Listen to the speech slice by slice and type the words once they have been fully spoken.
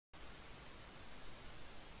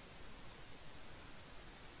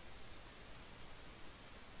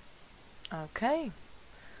Okay,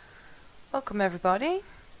 welcome everybody.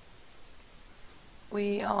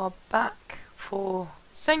 We are back for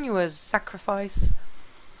Senua's sacrifice.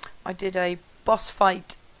 I did a boss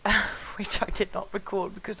fight which I did not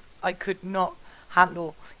record because I could not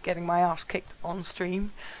handle getting my ass kicked on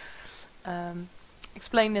stream.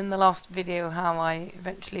 Explained in the last video how I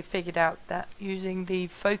eventually figured out that using the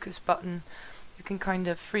focus button you can kind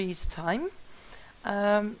of freeze time,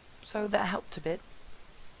 so that helped a bit.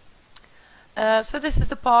 So this is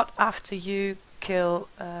the part after you kill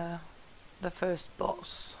the first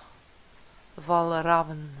boss,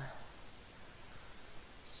 Valraven.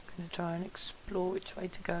 Just gonna try and explore which way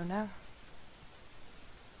to go now.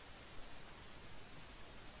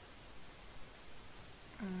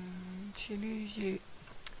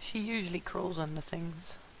 She usually crawls under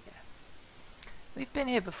things. Yeah. We've been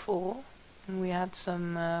here before, and we had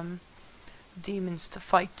some demons to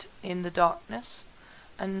fight in the darkness.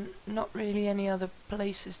 And not really any other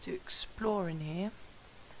places to explore in here.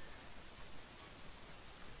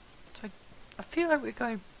 So I feel like we're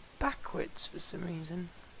going backwards for some reason.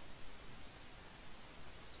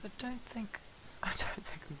 So I don't think I'm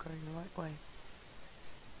going the right way.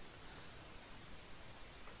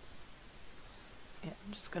 Yeah,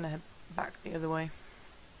 I'm just gonna head back the other way.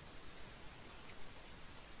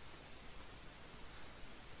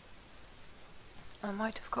 I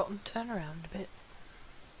might have gotten turned around a bit.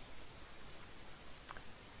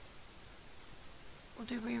 Or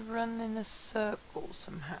do we run in a circle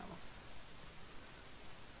somehow?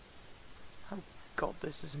 Oh god,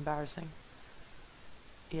 this is embarrassing.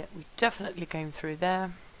 Yeah, we definitely came through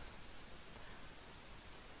there.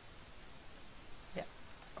 Yeah,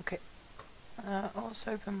 okay. I'll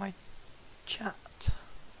also open my chat,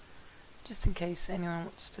 just in case anyone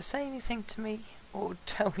wants to say anything to me, or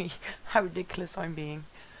tell me how ridiculous I'm being.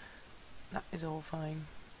 That is all fine.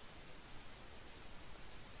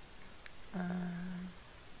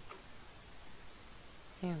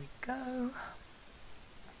 Here we go.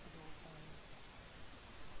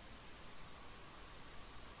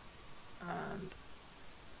 And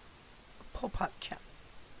pop-up chat.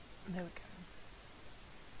 There we go.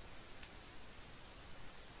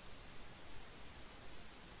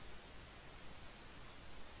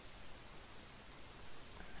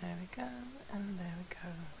 There we go, and there we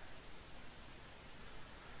go.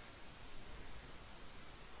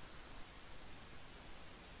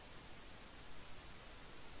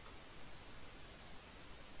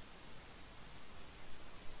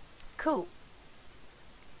 Cool.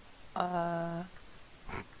 I'm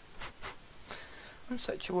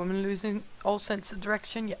such a woman, losing all sense of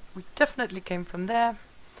direction. Yeah, we definitely came from there.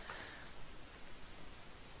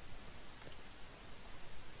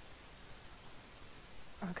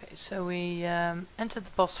 Okay, so we entered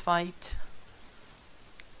the boss fight.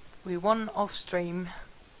 We won off stream.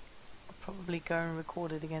 I'll probably go and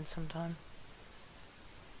record it again sometime.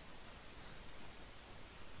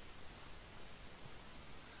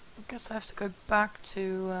 I guess I have to go back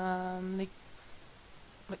to the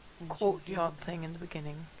courtyard thing in the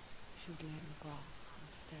beginning. Should lay in the grass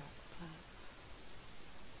and stare at the plants.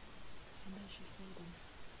 And then she saw them.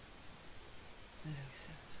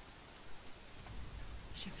 Elusive.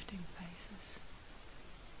 Shifting faces.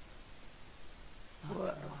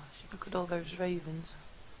 Whoa, look at all those ravens.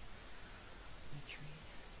 The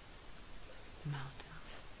trees. The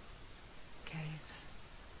mountains. Caves.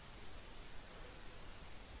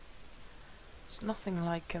 There's nothing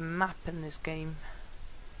like a map in this game.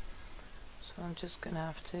 So I'm just gonna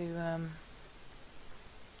have to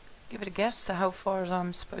give it a guess to how far as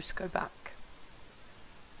I'm supposed to go back.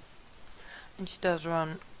 And she does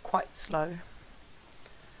run quite slow,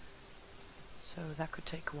 so that could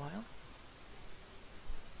take a while.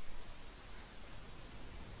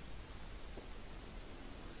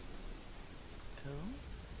 Oh.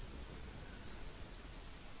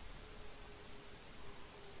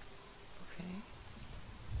 Okay.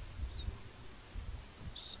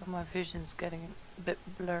 So my vision's getting a bit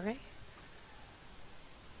blurry.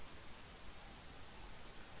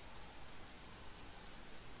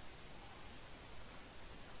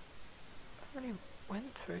 I already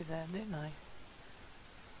went through there, didn't I?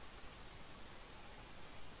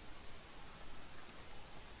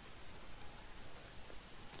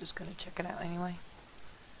 Just gonna check it out anyway.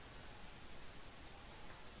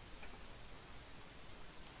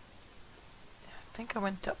 I think I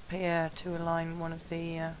went up here to align one of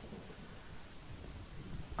the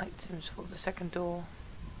items for the second door.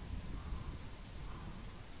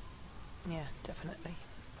 Yeah, definitely.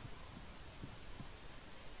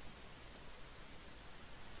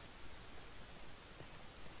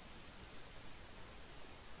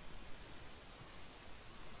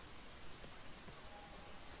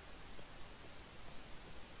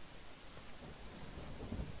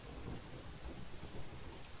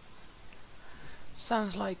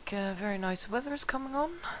 Sounds like very nice weather is coming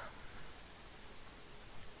on.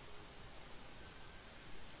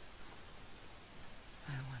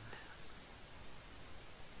 I wonder,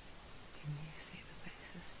 can you see the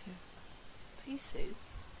faces too?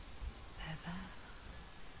 Pieces? They're there,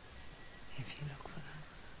 if you look for them.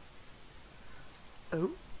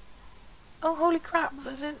 Oh. Oh, holy crap,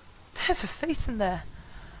 there's a face in there.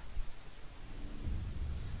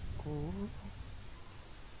 Ooh.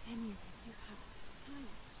 Senua, you have the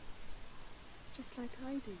sight, just like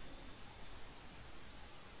I do.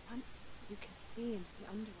 Once you can see into the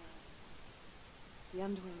underworld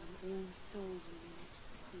where all the souls in it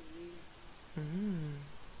will see you.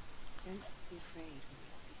 Don't be afraid when I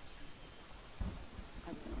speak to you. I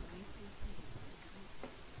will always be here to guide you.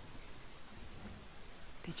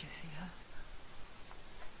 Did you see her?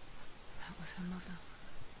 That was her mother,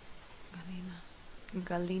 Galina.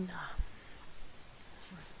 Galina.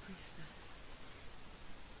 She was a priestess,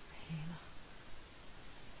 a healer.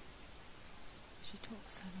 She taught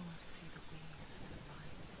Senua to see the weave that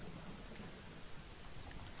binds the world together.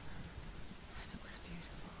 And it was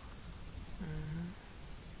beautiful.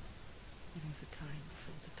 It was a time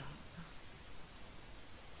before the darkness.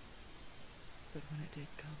 But when it did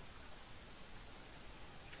come,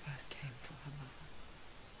 it first came for her mother.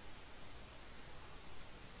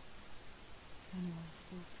 Senua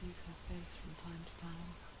still sees her face from time to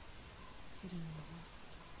time, hidden in the wood.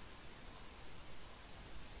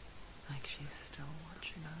 Like she's still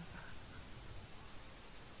watching over.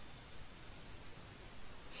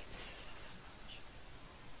 She misses her so much.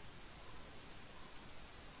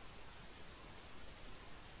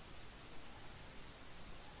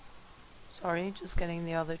 Sorry, just getting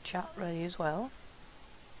the other chat ready as well.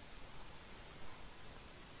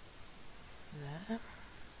 There.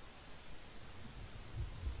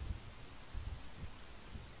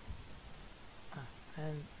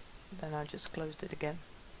 And then I just closed it again.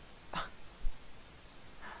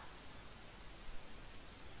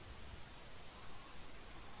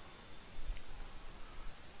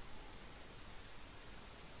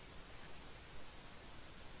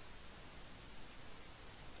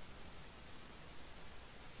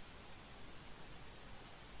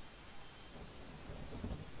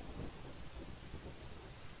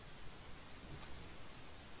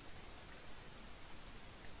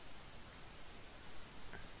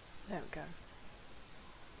 There we go.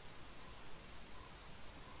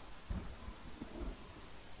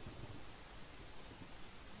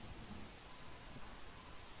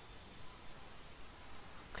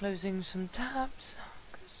 Closing some tabs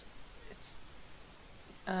because it's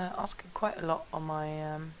asking quite a lot on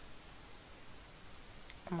my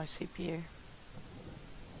CPU.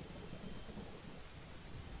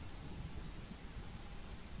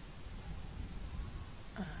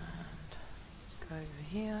 And let's go over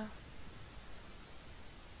here.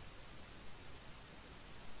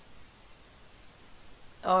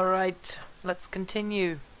 Alright, let's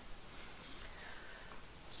continue.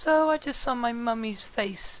 So I just saw my mummy's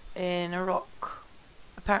face in a rock.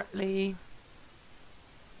 Apparently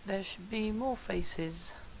there should be more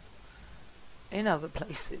faces in other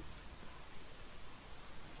places.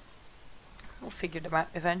 We'll figure them out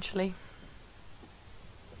eventually.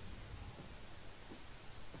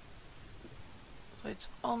 So it's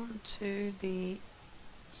on to the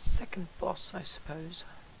second boss, I suppose.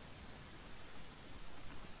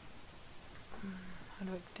 How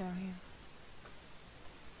do I get down here?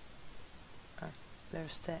 Oh, there are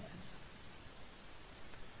stairs.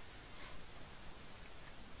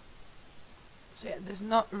 So yeah, there's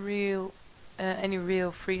not any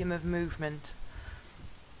real freedom of movement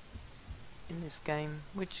in this game,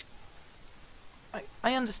 which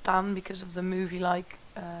I understand because of the movie-like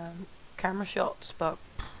camera shots, but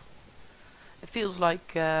it feels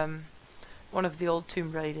like one of the old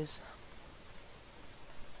Tomb Raiders.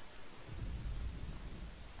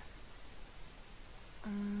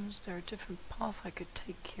 Is there a different path I could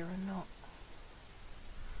take here or not?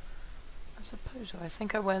 I suppose so. I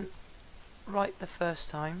think I went right the first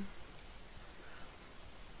time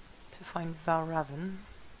to find Valravan.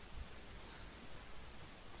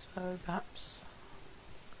 So perhaps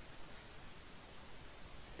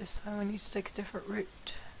this time I need to take a different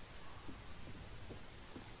route.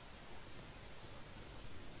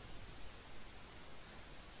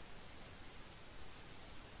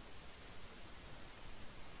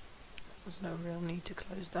 There's no real need to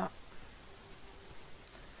close that.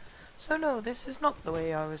 So no, this is not the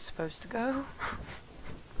way I was supposed to go.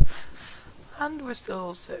 And we're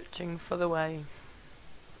still searching for the way.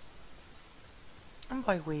 And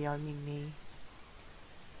by we, I mean me.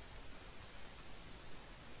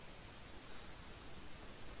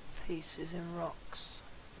 pieces in rocks.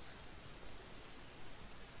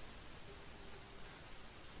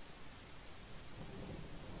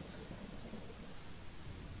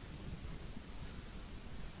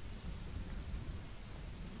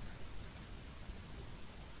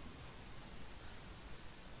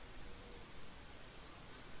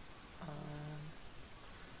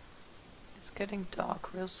 It's getting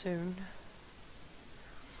dark real soon.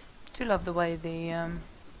 Do love the way the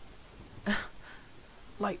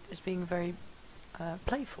light is being very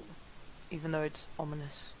playful, even though it's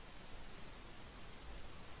ominous.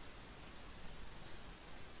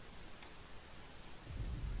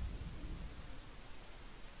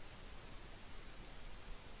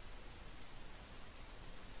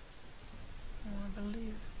 Oh, I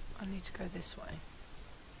believe I need to go this way.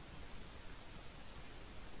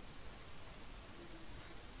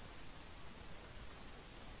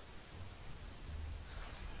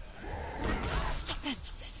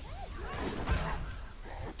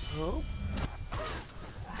 Oh.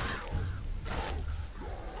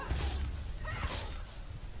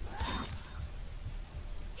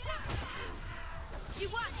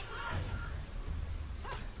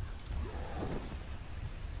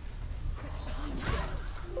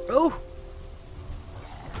 Oh!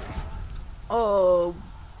 Oh,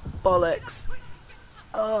 bollocks.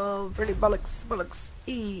 Oh, really bollocks, bollocks.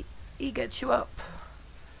 E gets you up.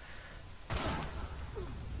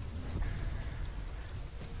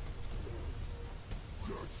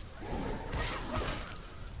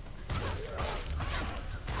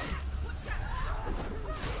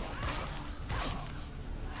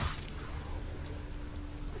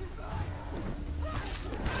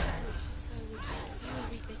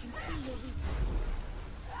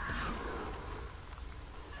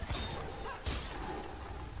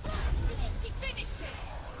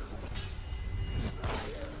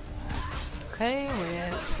 Okay,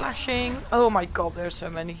 we're slashing. Oh my god, there's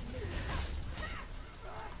so many.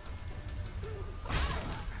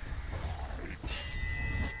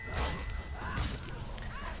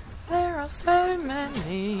 There are so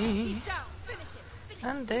many,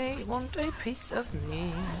 and they want a piece of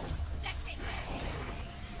me.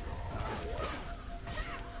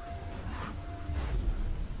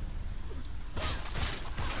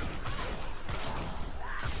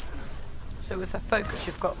 So with a focus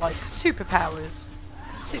you've got like superpowers,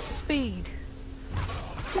 super speed.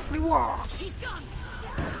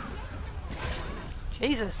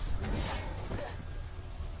 Jesus.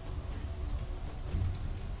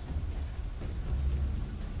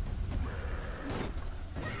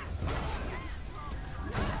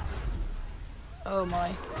 Oh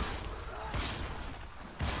my.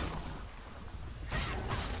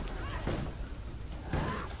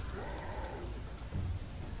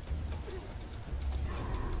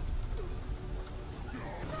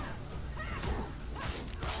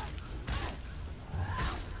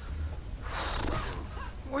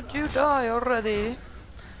 Would you die already?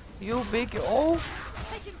 You big oaf?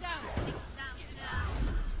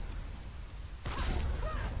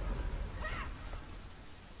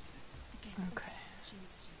 Okay.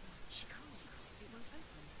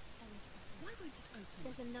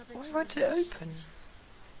 Why won't it open?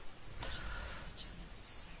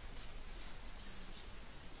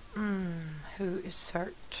 Who is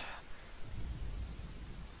Surt?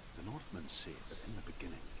 The Northmen say that in the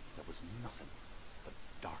beginning there was nothing but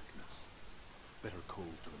darkness. Bitter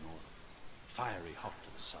cold to the north, fiery hot to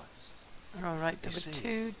the south. Alright, there They were say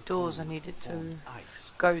two the doors I cold needed to formed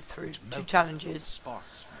ice go through, which two melted challenges.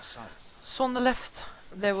 sparks from the south. So on the left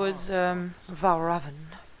there was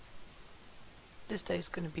Valravan. This day is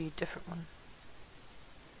going to be a different one.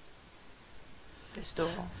 This door.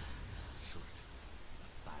 Surt,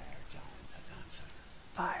 the fire giant, has answered.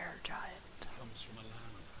 Fire giant. Comes from a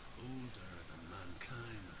land older than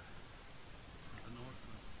mankind. The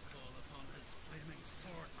Northmen call upon his flaming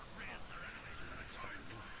sword to raise their enemies to the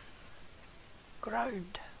ground.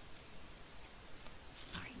 Ground.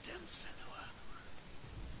 Find him, Senua.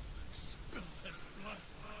 Spill his blood.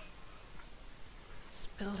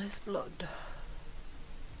 Spill his blood.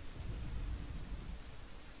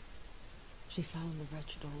 She found the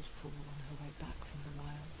wretched old fool on her way back from the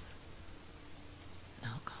wilds. An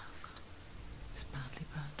outcast, was badly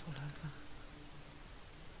burnt all over.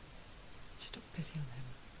 She took pity on him,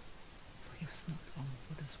 for he was not long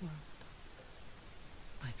for this world.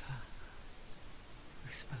 Like her,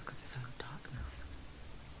 he spoke of his own darkness,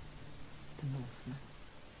 the Northmen.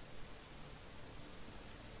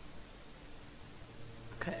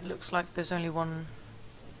 Okay, it looks like there's only one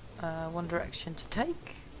direction to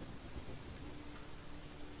take.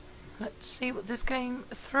 Let's see what this game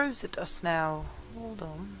throws at us now. Hold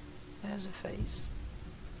on. There's a face.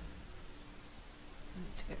 I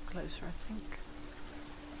need to get closer, I think.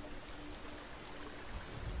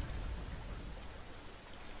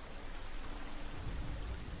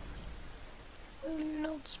 Will you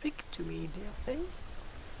not speak to me, dear face?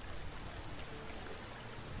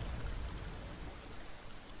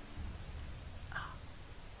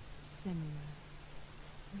 Senua.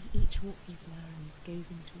 We each walk these lands,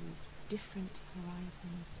 gazing towards different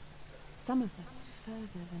horizons, some of us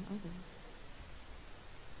further than others.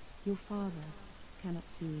 Your father cannot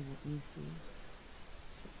see what you see,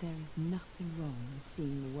 but there is nothing wrong with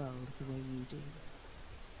seeing the world the way you do.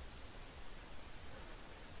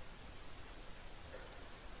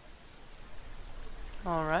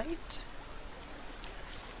 All right.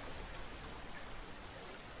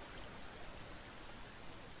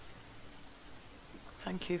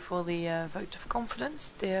 Thank you for the vote of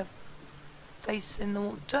confidence, dear face in the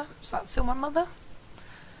water. Is that still my mother?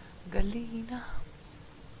 Galena.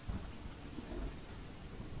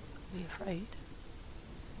 Be afraid.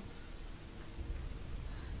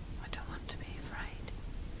 I don't want to be afraid.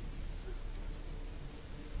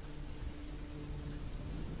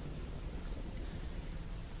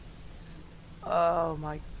 Oh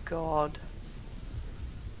my god.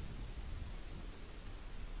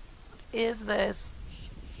 What is this?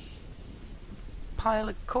 Pile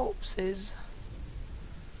of corpses.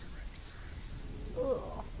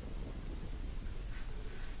 Ugh.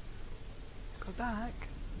 Go back.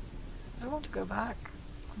 I don't want to go back.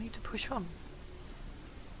 I need to push on.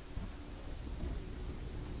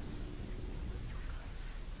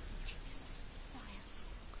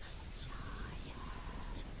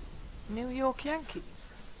 New York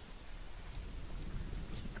Yankees.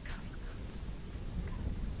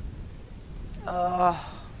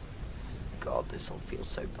 God, this all feels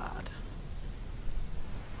so bad.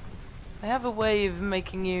 They have a way of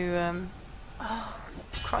making you, oh,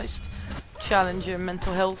 Christ, challenge your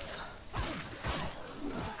mental health.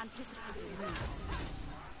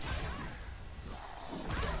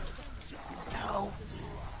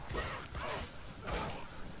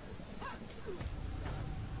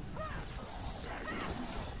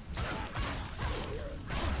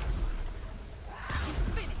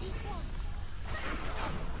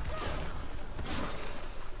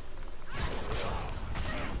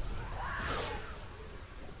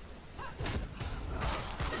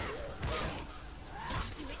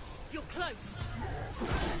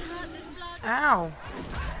 Ow. Ow.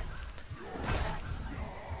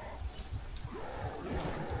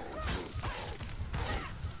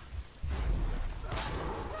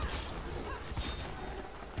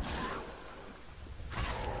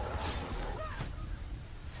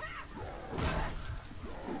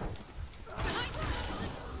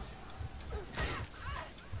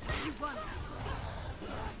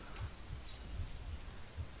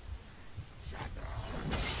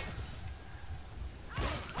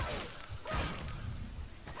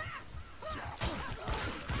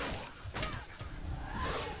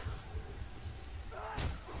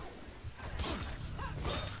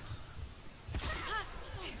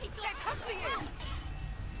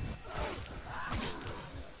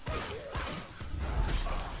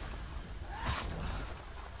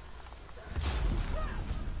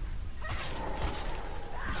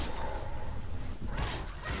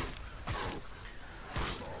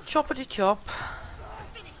 Choppity chop.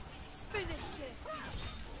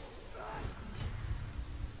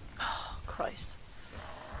 Oh, Christ.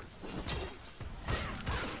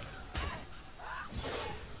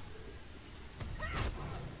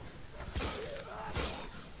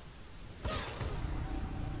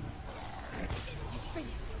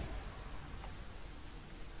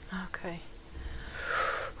 Okay.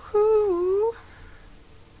 Whew.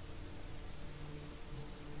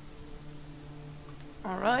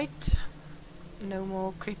 Alright. No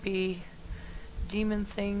more creepy demon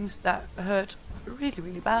things that hurt really,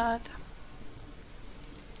 really bad.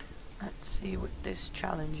 Let's see what this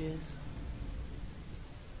challenge is.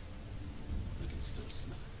 I can still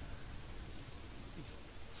smell it.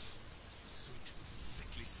 Sweet,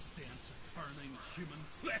 sickly stench of burning human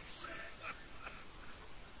flesh.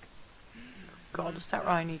 God, is that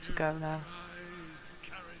where I need to go now? Cries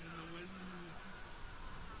carrying the wind.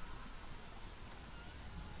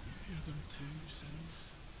 You hear them too,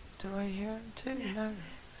 Senua? Do I hear him too? Yes. No.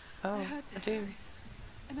 Oh, I heard I their do. sighs,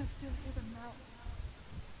 and I still hear them now.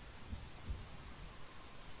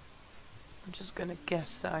 I'm just gonna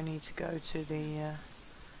guess that I need to go to the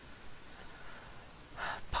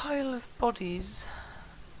pile of bodies.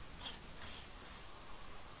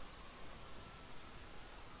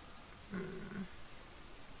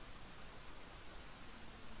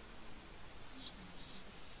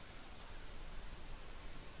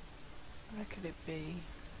 could it be?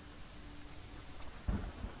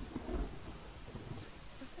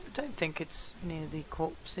 I don't think it's near the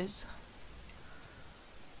corpses.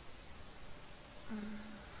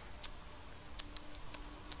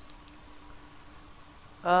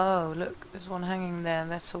 Oh, look, there's one hanging there.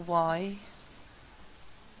 That's a Y.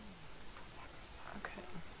 Okay,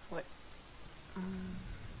 wait. And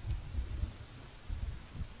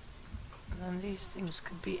then these things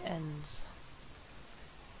could be ends.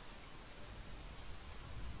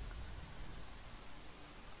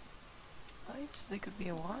 Right, they could be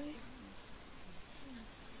a Y.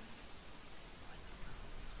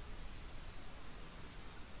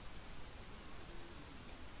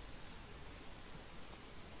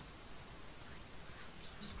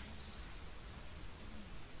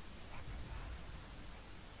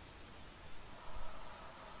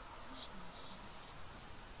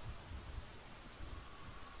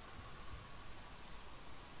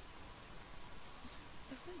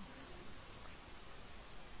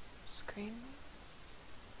 Scream.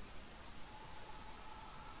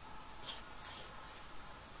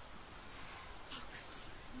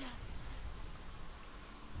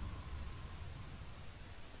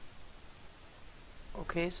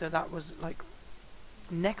 Okay, so that was like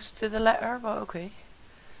next to the letter, but okay.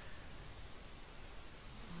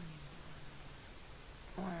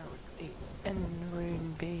 Where would the N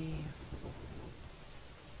rune be?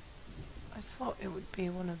 I thought it would be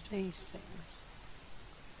one of these things.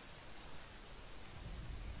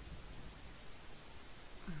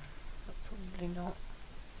 But probably not.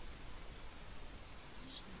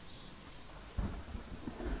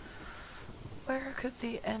 Where could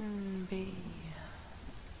the N be?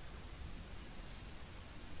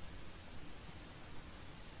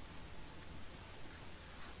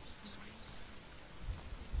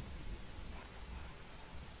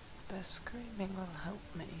 Their screaming will help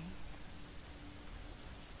me.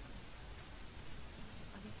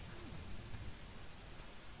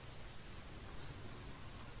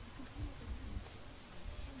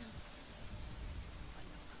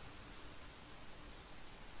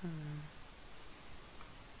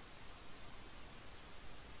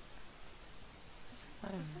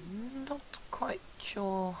 I'm not quite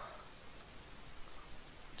sure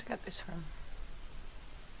to get this from.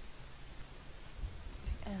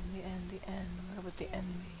 The N. Where would the N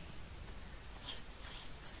be?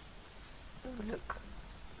 Oh,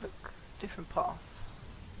 look, different path.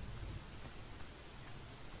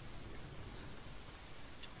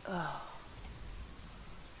 Oh.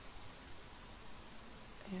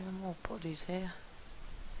 Yeah, more bodies here.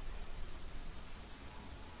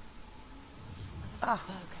 Ah.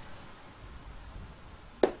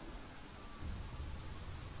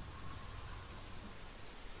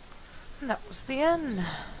 And that was the end. The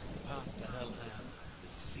path to Hellham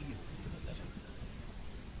is sealed for the living.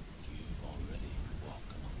 You already walk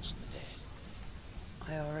amongst the dead.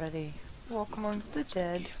 I already walk amongst the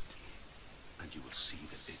dead. And you will see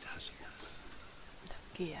that it has opened.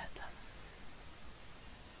 Gate.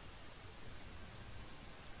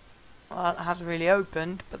 Well, it hasn't really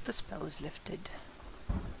opened, but the spell is lifted.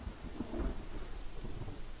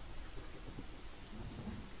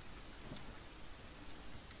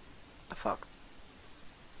 The fuck?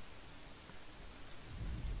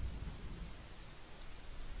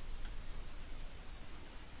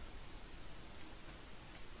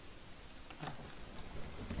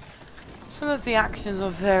 Some of the actions are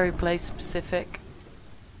very place specific.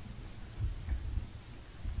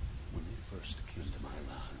 When they first came to my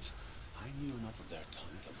lands, I knew enough of their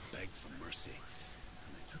tongue to beg for mercy,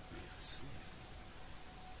 and they took me as a slave.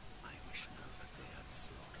 I wish now that they had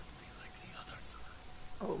slaughtered me like the others.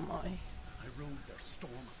 Oh my. I rode their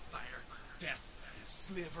storm of fire, death, and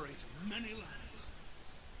slavery to many lands.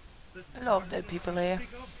 A lot of dead people here.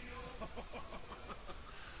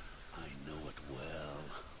 I know it well.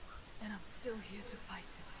 And I'm still here to fight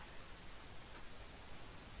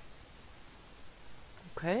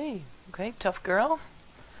it. Okay, tough girl.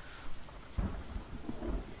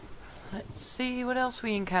 Let's see what else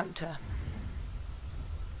we encounter.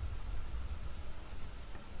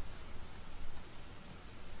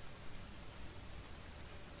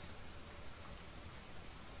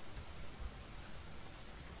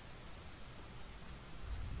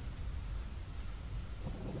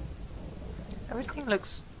 Everything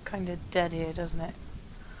looks kind of dead here, doesn't it?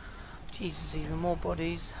 Jesus, even more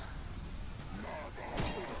bodies.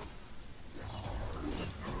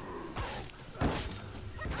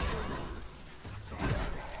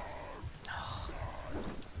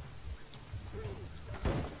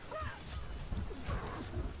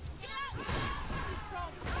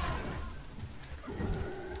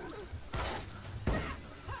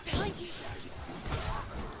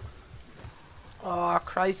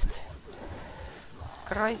 Christ.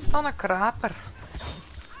 Christ on a crapper.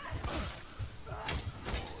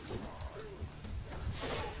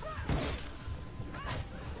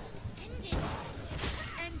 End it.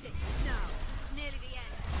 End it. No. It's nearly the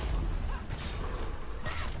end.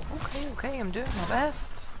 Okay, okay, I'm doing my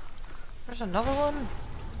best. There's another one.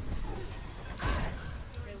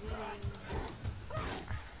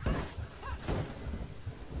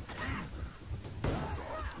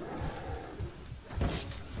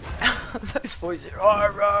 Those voices. Oh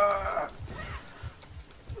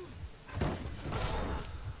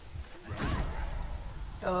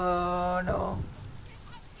no.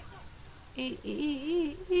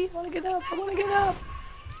 I wanna get up, I wanna get up.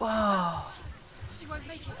 Wow. She won't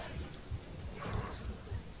make it.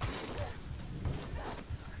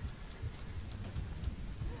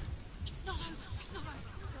 It's not over. It's not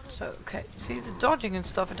over. So, okay, see the dodging and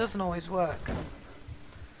stuff, it doesn't always work.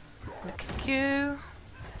 I'm gonna kick you.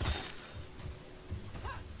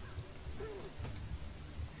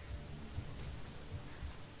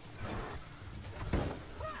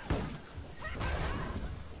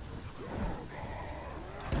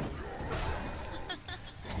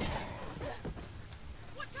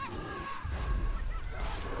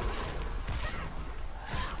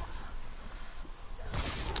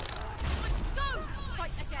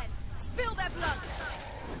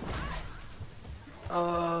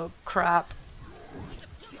 Oh, crap.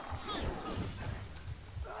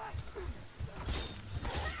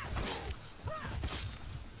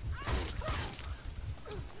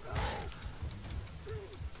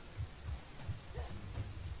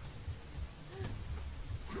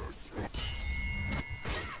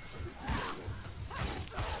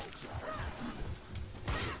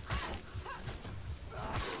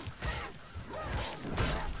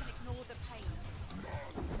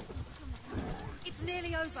 It's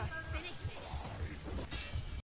nearly over.